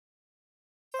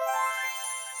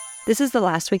This is the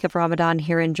last week of Ramadan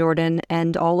here in Jordan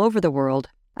and all over the world.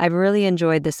 I've really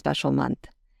enjoyed this special month.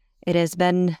 It has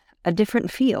been a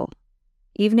different feel.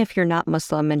 Even if you're not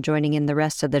Muslim and joining in the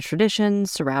rest of the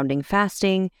traditions surrounding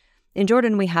fasting, in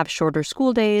Jordan we have shorter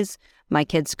school days. My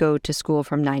kids go to school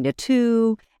from 9 to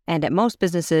 2, and at most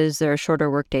businesses there are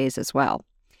shorter work days as well.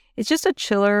 It's just a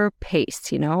chiller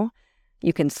pace,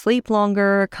 You can sleep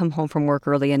longer, come home from work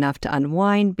early enough to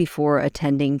unwind before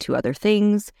attending to other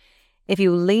things. If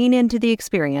you lean into the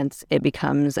experience, it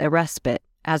becomes a respite,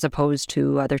 as opposed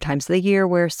to other times of the year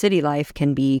where city life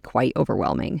can be quite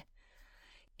overwhelming.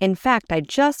 In fact, I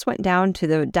just went down to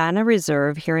the Dana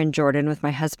Reserve here in Jordan with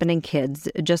my husband and kids,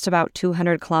 just about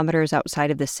 200 kilometers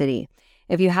outside of the city.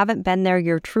 If you haven't been there,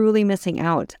 you're truly missing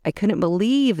out. I couldn't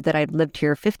believe that I'd lived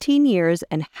here 15 years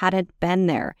and hadn't been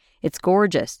there. It's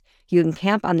gorgeous. You can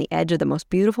camp on the edge of the most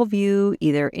beautiful view,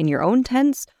 either in your own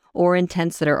tents or in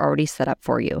tents that are already set up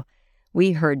for you.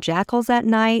 We heard jackals at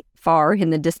night, far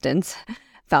in the distance,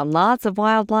 found lots of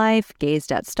wildlife,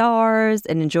 gazed at stars,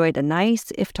 and enjoyed a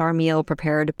nice iftar meal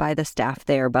prepared by the staff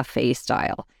there, buffet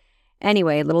style.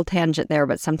 Anyway, little tangent there,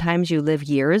 but sometimes you live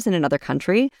years in another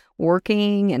country,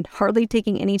 working and hardly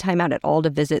taking any time out at all to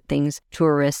visit things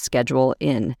tourists schedule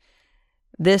in.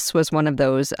 This was one of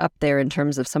those up there in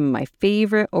terms of some of my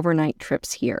favorite overnight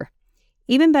trips here.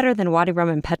 Even better than Wadi Rum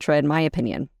and Petra, in my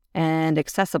opinion, and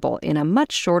accessible in a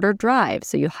much shorter drive,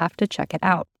 so you'll have to check it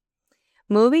out.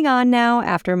 Moving on now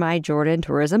after my Jordan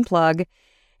tourism plug.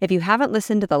 If you haven't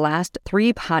listened to the last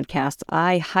 3 podcasts,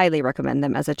 I highly recommend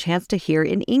them as a chance to hear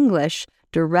in English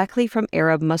directly from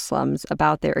Arab Muslims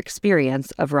about their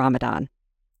experience of Ramadan.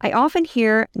 I often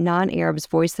hear non-Arabs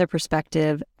voice their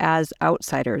perspective as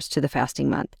outsiders to the fasting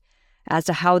month, as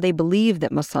to how they believe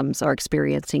that Muslims are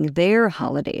experiencing their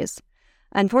holidays.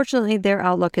 Unfortunately, their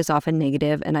outlook is often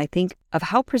negative, and I think of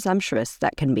how presumptuous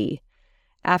that can be.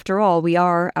 After all, we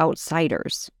are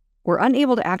outsiders. We're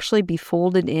unable to actually be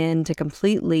folded in to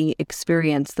completely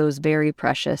experience those very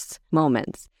precious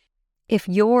moments. If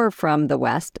you're from the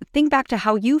West, think back to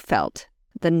how you felt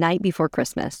the night before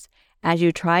Christmas, as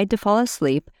you tried to fall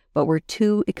asleep, but were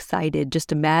too excited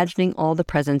just imagining all the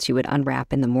presents you would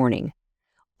unwrap in the morning.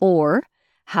 Or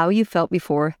how you felt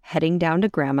before heading down to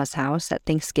Grandma's house at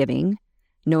Thanksgiving,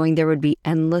 knowing there would be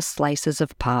endless slices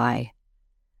of pie.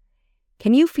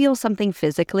 Can you feel something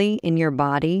physically in your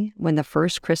body when the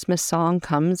first Christmas song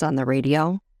comes on the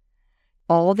radio?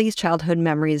 All these childhood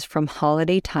memories from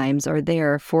holiday times are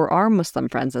there for our Muslim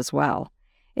friends as well.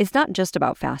 It's not just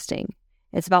about fasting.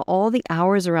 It's about all the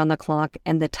hours around the clock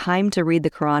and the time to read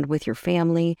the Quran with your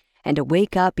family and to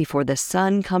wake up before the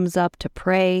sun comes up to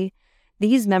pray.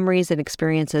 These memories and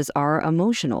experiences are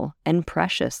emotional and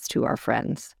precious to our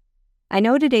friends. I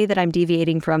know today that I'm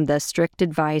deviating from the strict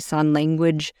advice on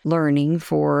language learning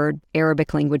for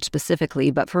Arabic language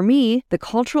specifically, but for me, the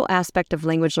cultural aspect of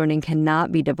language learning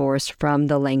cannot be divorced from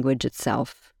the language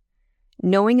itself.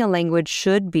 Knowing a language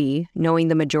should be knowing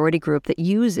the majority group that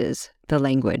uses the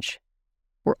language.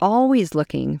 We're always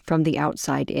looking from the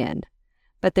outside in,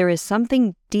 but there is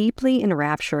something deeply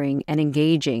enrapturing and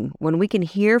engaging when we can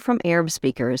hear from Arab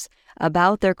speakers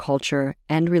about their culture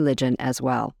and religion as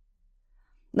well.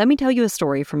 Let me tell you a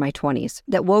story from my 20s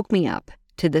that woke me up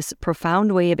to this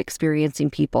profound way of experiencing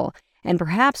people and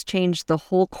perhaps changed the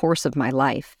whole course of my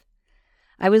life.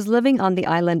 I was living on the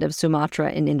island of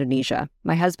Sumatra in Indonesia.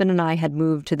 My husband and I had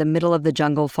moved to the middle of the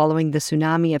jungle following the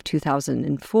tsunami of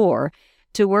 2004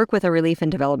 to work with a relief and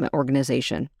development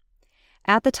organization.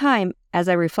 At the time, as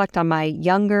I reflect on my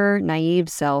younger, naive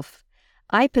self,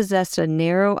 I possessed a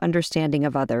narrow understanding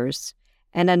of others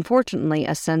and unfortunately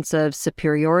a sense of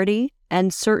superiority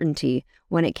and certainty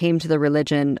when it came to the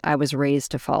religion I was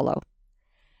raised to follow.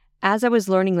 As I was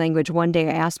learning language, one day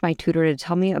I asked my tutor to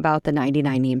tell me about the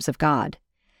 99 names of God.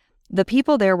 The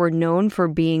people there were known for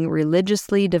being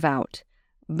religiously devout,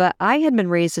 but I had been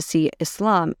raised to see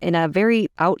Islam in a very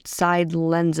outside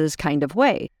lenses kind of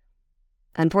way.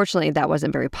 Unfortunately, that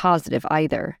wasn't very positive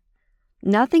either.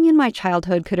 Nothing in my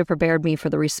childhood could have prepared me for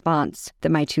the response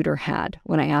that my tutor had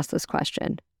when I asked this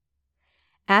question.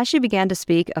 As she began to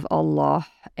speak of Allah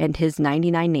and His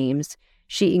 99 names,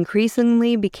 she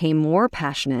increasingly became more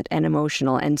passionate and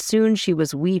emotional, and soon she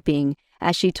was weeping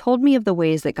as she told me of the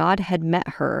ways that God had met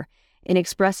her in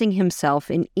expressing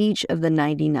Himself in each of the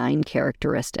 99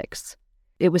 characteristics.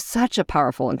 It was such a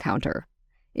powerful encounter.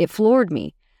 It floored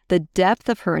me. The depth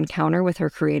of her encounter with her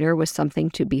Creator was something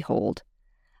to behold.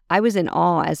 I was in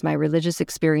awe as my religious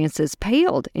experiences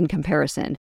paled in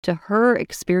comparison to her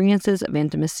experiences of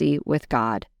intimacy with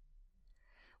God.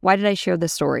 Why did I share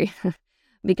this story?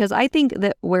 because I think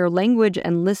that where language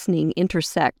and listening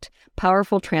intersect,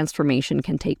 powerful transformation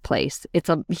can take place. It's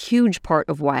a huge part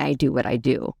of why I do what I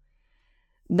do.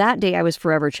 That day, I was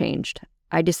forever changed.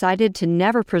 I decided to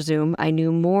never presume I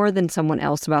knew more than someone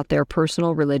else about their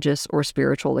personal, religious, or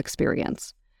spiritual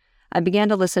experience. I began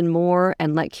to listen more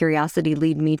and let curiosity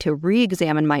lead me to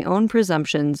re-examine my own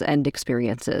presumptions and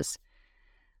experiences.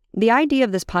 The idea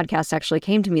of this podcast actually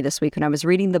came to me this week when I was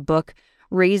reading the book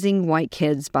Raising White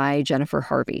Kids by Jennifer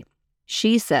Harvey.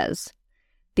 She says,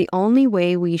 "The only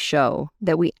way we show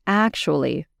that we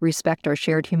actually respect our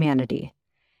shared humanity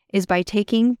is by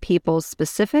taking people's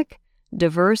specific,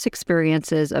 diverse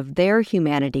experiences of their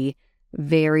humanity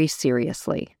very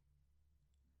seriously."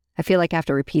 I feel like I have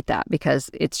to repeat that because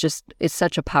it's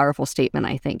such a powerful statement,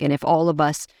 I think. And if all of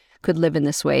us could live in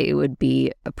this way, it would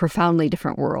be a profoundly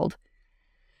different world.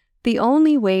 The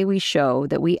only way we show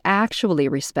that we actually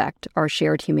respect our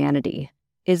shared humanity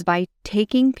is by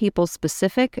taking people's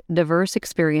specific, diverse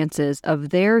experiences of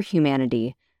their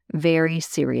humanity very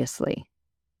seriously.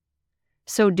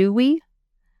 So do we?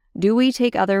 Do we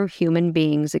take other human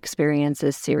beings'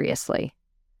 experiences seriously?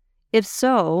 If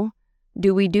so,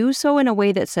 do we do so in a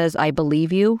way that says, "I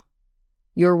believe you,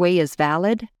 your way is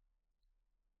valid"?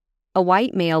 A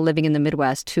white male living in the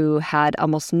Midwest who had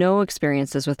almost no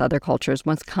experiences with other cultures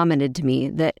once commented to me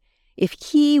that if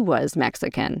he was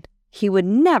Mexican, he would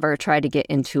never try to get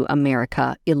into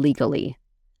America illegally.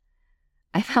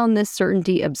 I found this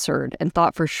certainty absurd and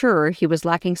thought for sure he was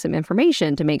lacking some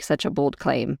information to make such a bold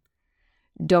claim.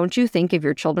 Don't you think if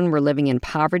your children were living in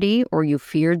poverty or you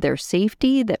feared their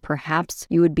safety that perhaps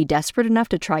you would be desperate enough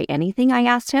to try anything? I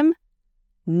asked him.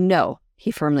 "No," he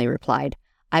firmly replied.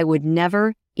 "I would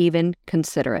never even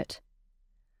consider it."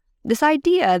 This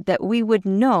idea that we would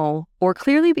know or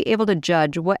clearly be able to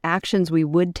judge what actions we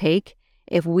would take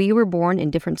if we were born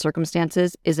in different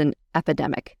circumstances is an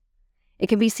epidemic. It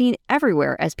can be seen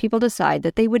everywhere as people decide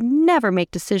that they would never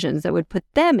make decisions that would put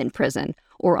them in prison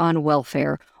or on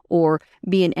welfare or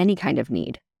be in any kind of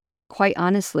need. Quite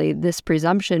honestly, this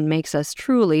presumption makes us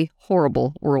truly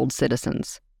horrible world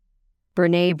citizens.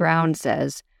 Brené Brown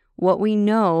says, "What we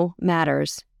know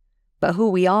matters, but who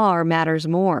we are matters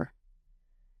more."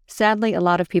 Sadly, a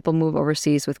lot of people move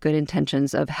overseas with good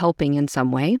intentions of helping in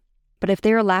some way, but if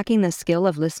they are lacking the skill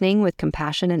of listening with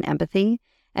compassion and empathy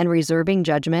and reserving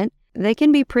judgment, they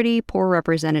can be pretty poor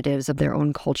representatives of their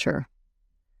own culture.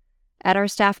 At our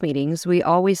staff meetings, we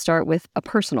always start with a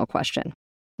personal question.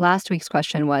 Last week's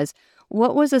question was,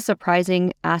 what was a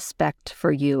surprising aspect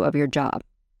for you of your job?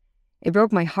 It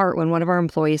broke my heart when one of our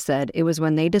employees said it was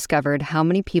when they discovered how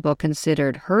many people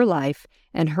considered her life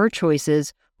and her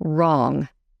choices wrong.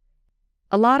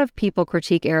 A lot of people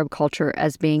critique Arab culture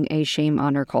as being a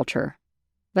shame-honor culture,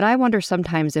 but I wonder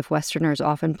sometimes if Westerners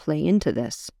often play into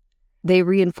this. They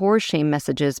reinforce shame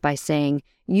messages by saying,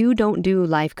 "You don't do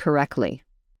life correctly.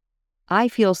 I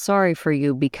feel sorry for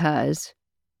you because..."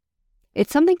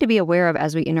 It's something to be aware of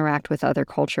as we interact with other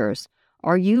cultures.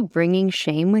 Are you bringing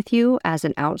shame with you as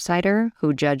an outsider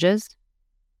who judges?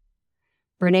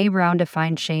 Brené Brown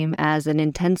defined shame as an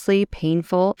intensely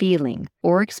painful feeling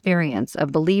or experience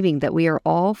of believing that we are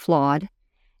all flawed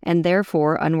and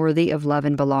therefore unworthy of love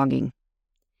and belonging.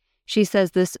 She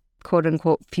says this,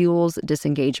 quote-unquote, fuels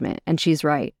disengagement, and she's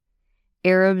right.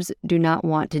 Arabs do not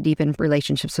want to deepen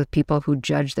relationships with people who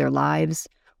judge their lives,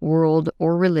 world,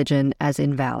 or religion as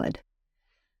invalid.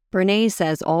 Brené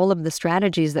says all of the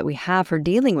strategies that we have for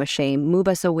dealing with shame move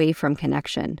us away from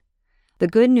connection. The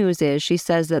good news is she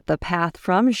says that the path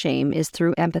from shame is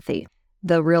through empathy,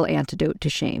 the real antidote to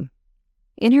shame.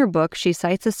 In her book, she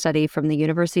cites a study from the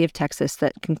University of Texas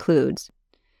that concludes,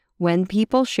 when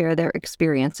people share their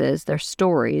experiences, their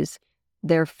stories,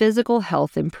 their physical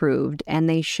health improved, and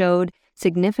they showed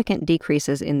significant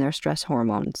decreases in their stress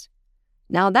hormones.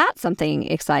 Now that's something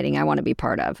exciting I want to be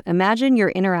part of. Imagine your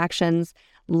interactions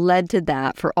led to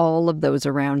that for all of those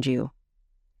around you.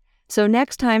 So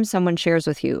next time someone shares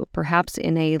with you, perhaps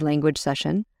in a language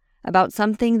session, about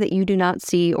something that you do not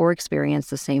see or experience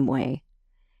the same way,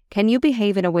 can you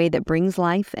behave in a way that brings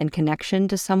life and connection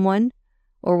to someone,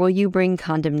 or will you bring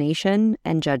condemnation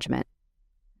and judgment?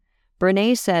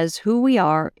 Brené says who we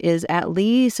are is at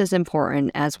least as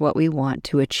important as what we want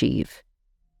to achieve.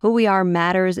 Who we are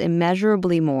matters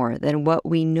immeasurably more than what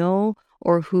we know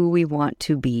or who we want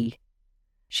to be.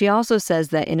 She also says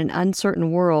that in an uncertain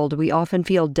world, we often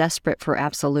feel desperate for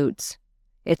absolutes.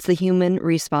 It's the human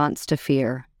response to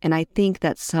fear, and I think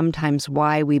that's sometimes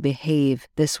why we behave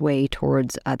this way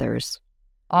towards others.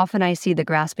 Often I see the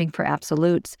grasping for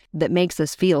absolutes that makes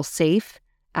us feel safe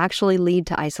actually lead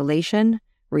to isolation,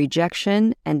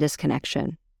 rejection, and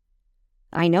disconnection.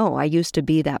 I know I used to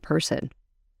be that person.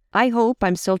 I hope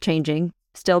I'm still changing,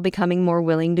 still becoming more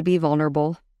willing to be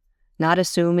vulnerable, not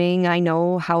assuming I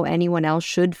know how anyone else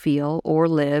should feel or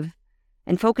live,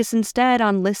 and focus instead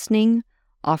on listening,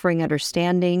 offering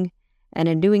understanding, and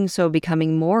in doing so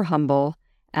becoming more humble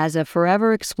as a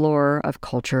forever explorer of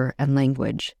culture and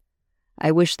language.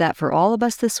 I wish that for all of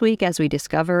us this week as we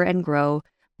discover and grow,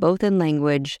 both in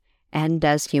language and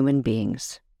as human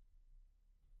beings.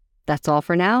 That's all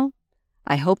for now.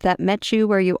 I hope that met you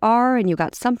where you are and you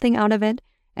got something out of it,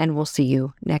 and we'll see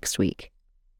you next week.